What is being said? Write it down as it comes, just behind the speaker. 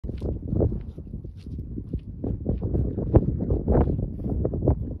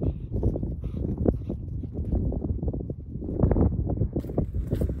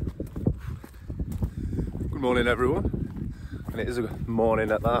Good morning everyone, and it is a morning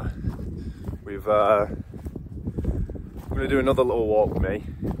at that. I'm going to do another little walk with me.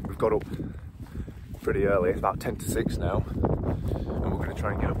 We've got up pretty early, it's about 10 to 6 now, and we're going to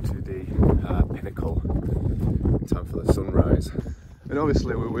try and get up to the pinnacle in time for the sunrise. And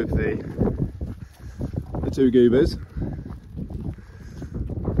obviously we're with the two goobers,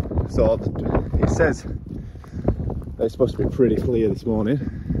 so it says they're supposed to be pretty clear this morning,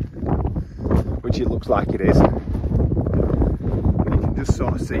 which it looks like it is. You can just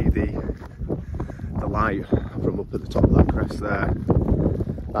sort of see the light from up at the top of that crest there.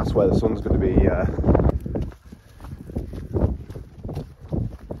 That's where the sun's going to be.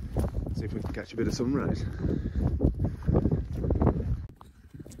 See if we can catch a bit of sunrise.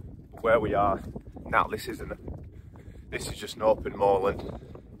 Where we are now, this is just an open moorland.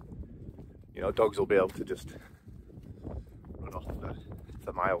 You know, dogs will be able to just run off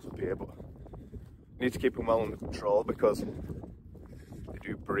for miles up here, but you need to keep them well under control because they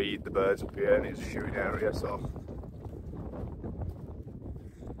do breed the birds up here and it's a shooting area, so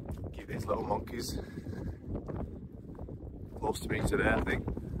keep these little monkeys close to me today, I think.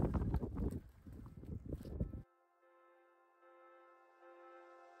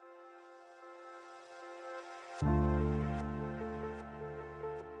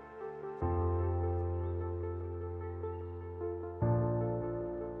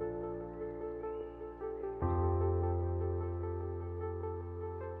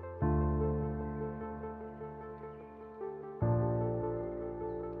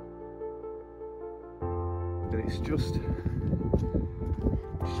 And it's just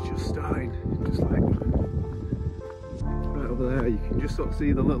starting, just like right over there. You can just sort of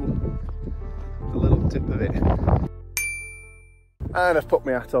see the little tip of it. And I've put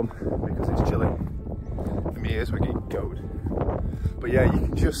my hat on because it's chilly. For me, ears were getting cold. But yeah, you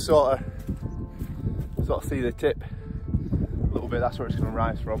can just sort of see the tip a little bit. That's where it's going to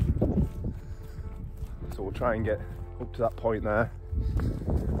rise from. So we'll try and get up to that point there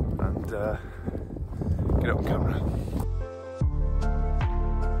and get it on camera.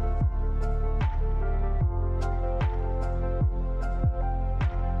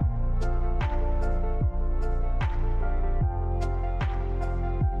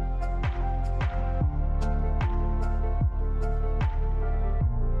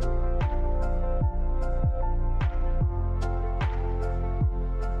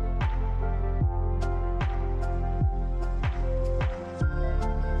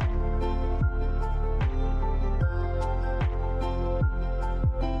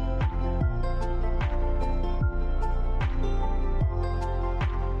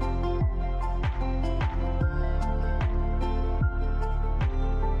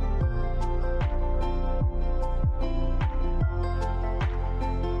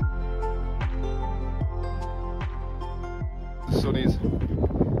 The sun is,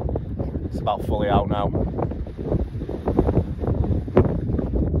 it's about fully out now,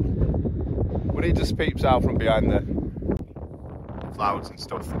 but it just peeps out from behind the clouds and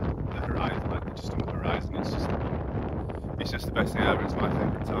stuff, the horizon, like just on the horizon. It's just the best thing ever. It's my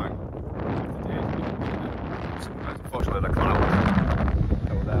favourite time. Unfortunately, the clouds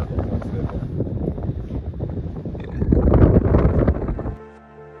go there.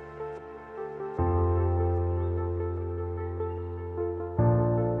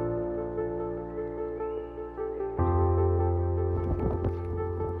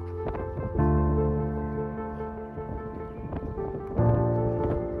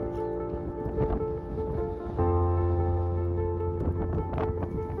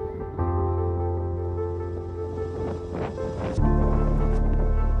 Yeah.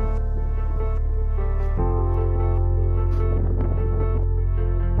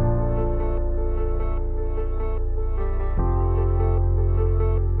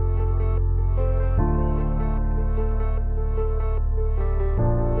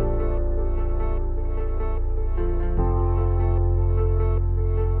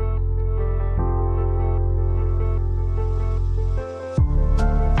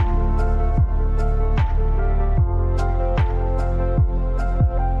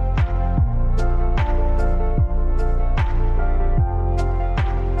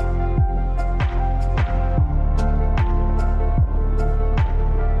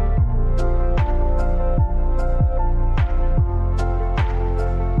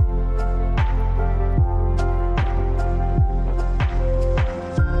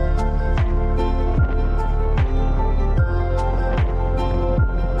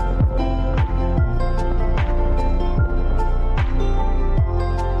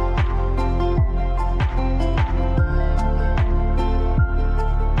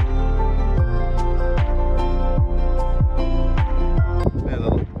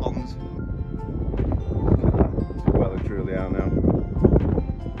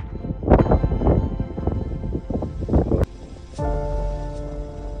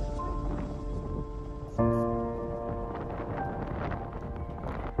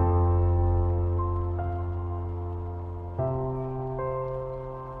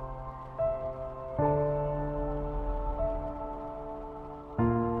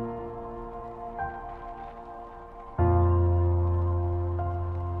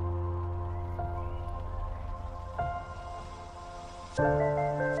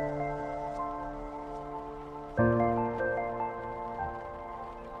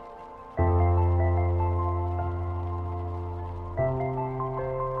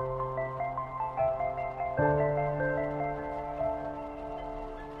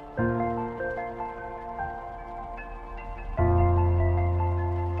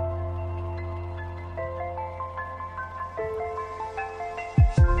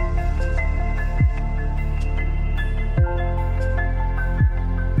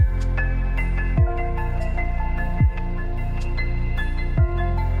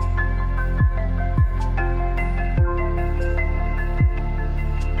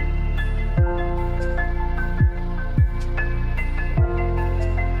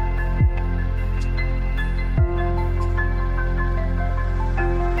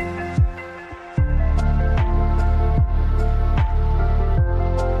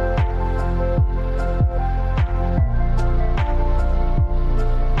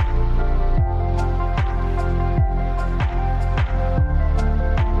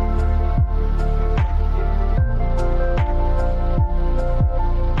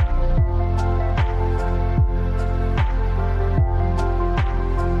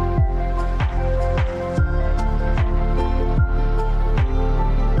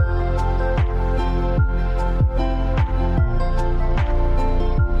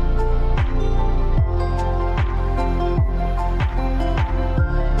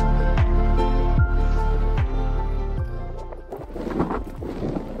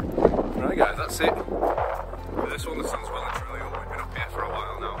 That's it. For this one, the sun's well and truly up. We've been up here for a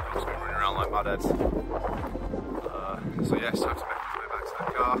while now. I've just been running around like mad heads. So yeah, it's time to make my way back to the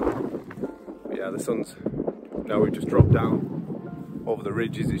car. But yeah, the sun's, now we've just dropped down over the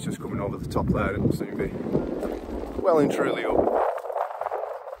ridges, it's just coming over the top there and it'll soon be well and truly up.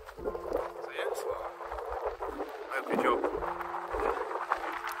 So yeah, so I hope you enjoyed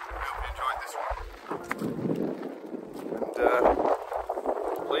this one. And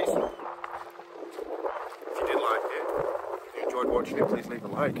please, watching it, please leave a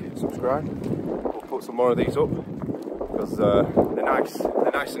like, subscribe. We'll put some more of these up because they're nice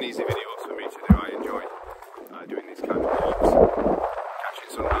and easy videos for me to do. I enjoy doing these kind of walks, catching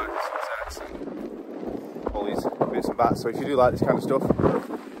sunrise, sunsets, and all these bits and bats. So if you do like this kind of stuff,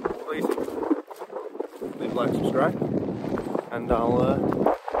 please leave a like, subscribe, and I'll